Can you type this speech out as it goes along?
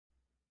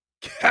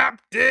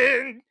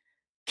Captain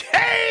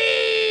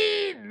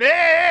Caveman!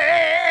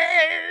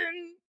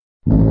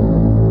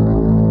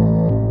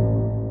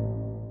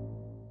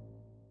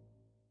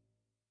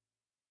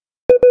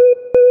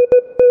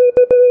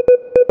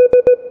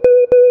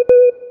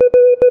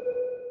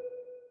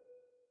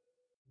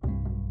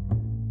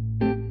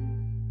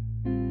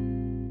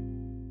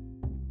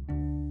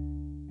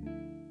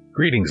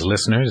 Greetings,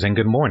 listeners, and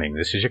good morning.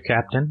 This is your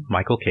captain,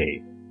 Michael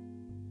Cave.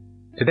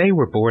 Today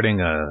we're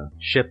boarding a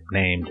ship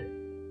named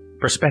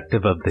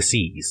Perspective of the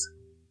Seas.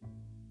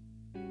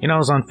 You know, I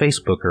was on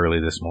Facebook early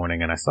this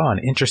morning and I saw an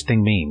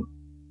interesting meme.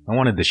 I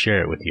wanted to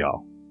share it with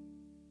y'all.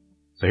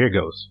 So here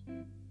goes.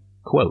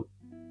 Quote,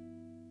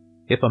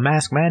 "If a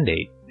mask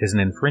mandate is an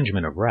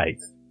infringement of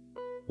rights,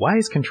 why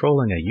is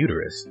controlling a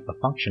uterus a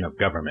function of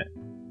government?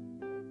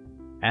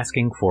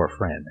 Asking for a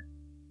friend."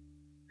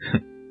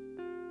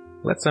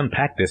 Let's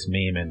unpack this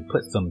meme and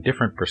put some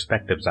different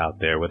perspectives out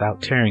there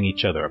without tearing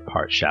each other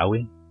apart, shall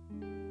we?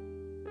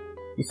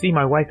 You see,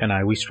 my wife and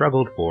I, we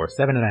struggled for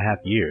 7.5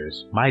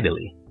 years,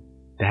 mightily,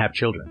 to have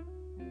children.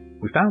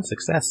 We found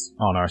success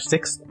on our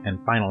 6th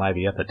and final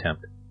IVF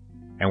attempt,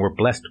 and were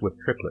blessed with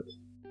triplets.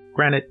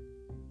 Granted,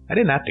 I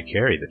didn't have to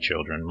carry the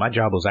children. My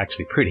job was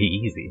actually pretty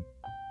easy.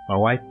 My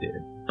wife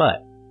did.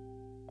 But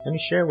let me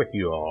share with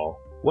you all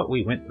what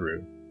we went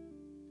through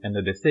and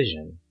the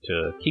decision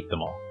to keep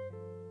them all.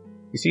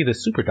 You see, the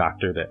super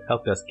doctor that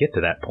helped us get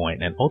to that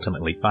point and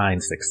ultimately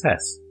find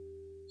success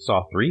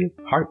saw 3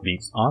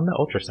 heartbeats on the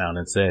ultrasound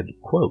and said,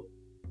 quote,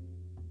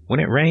 "When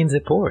it rains,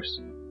 it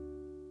pours."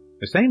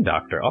 The same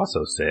doctor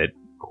also said,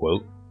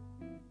 quote,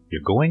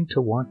 "You're going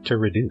to want to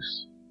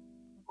reduce."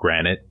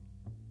 Granted,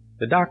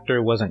 the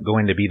doctor wasn't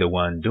going to be the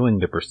one doing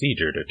the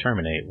procedure to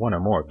terminate one or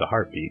more of the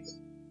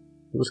heartbeats.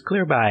 It was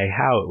clear by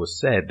how it was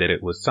said that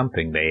it was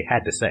something they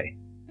had to say.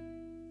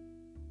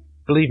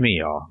 Believe me,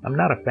 y'all, I'm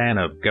not a fan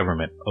of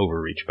government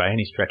overreach by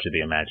any stretch of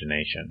the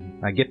imagination.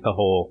 I get the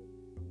whole,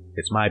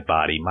 it's my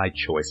body, my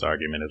choice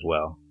argument as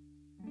well.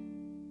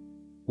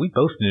 We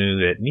both knew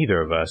that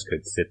neither of us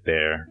could sit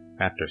there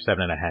after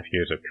 7.5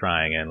 years of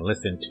trying and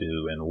listen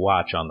to and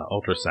watch on the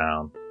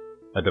ultrasound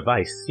a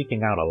device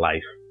seeking out a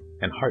life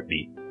and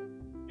heartbeat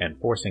and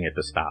forcing it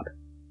to stop.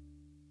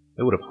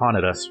 It would have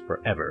haunted us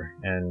forever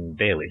and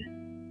daily.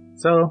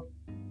 So,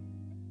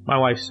 my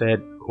wife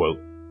said, quote,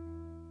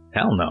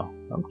 "Hell no.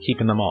 I'm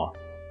keeping them all."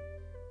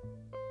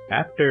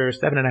 After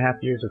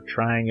 7.5 years of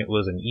trying, it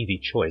was an easy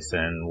choice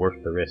and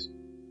worth the risk.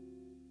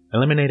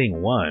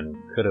 Eliminating one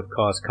could have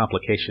caused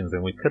complications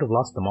and we could have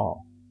lost them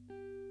all.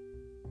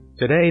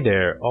 Today,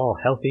 they're all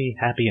healthy,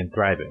 happy, and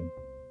thriving.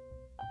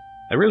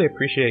 I really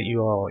appreciate you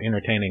all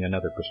entertaining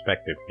another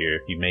perspective here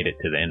if you made it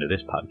to the end of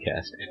this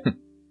podcast.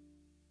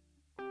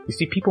 You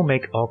see, people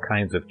make all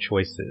kinds of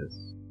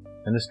choices,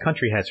 and this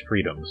country has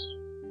freedoms.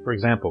 For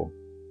example,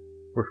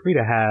 we're free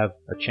to have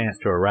a chance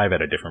to arrive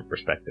at a different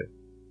perspective.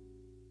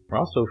 We're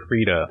also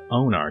free to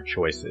own our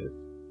choices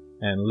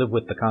and live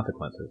with the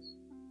consequences.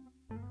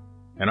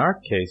 In our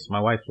case,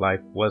 my wife's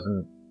life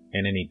wasn't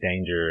in any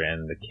danger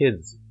and the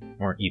kids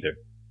weren't either.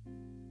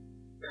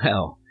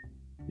 Hell,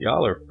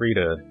 y'all are free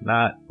to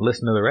not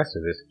listen to the rest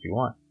of this if you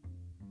want.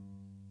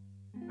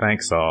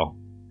 Thanks all.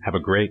 Have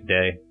a great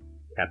day.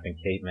 Captain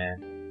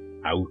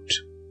Caveman, out.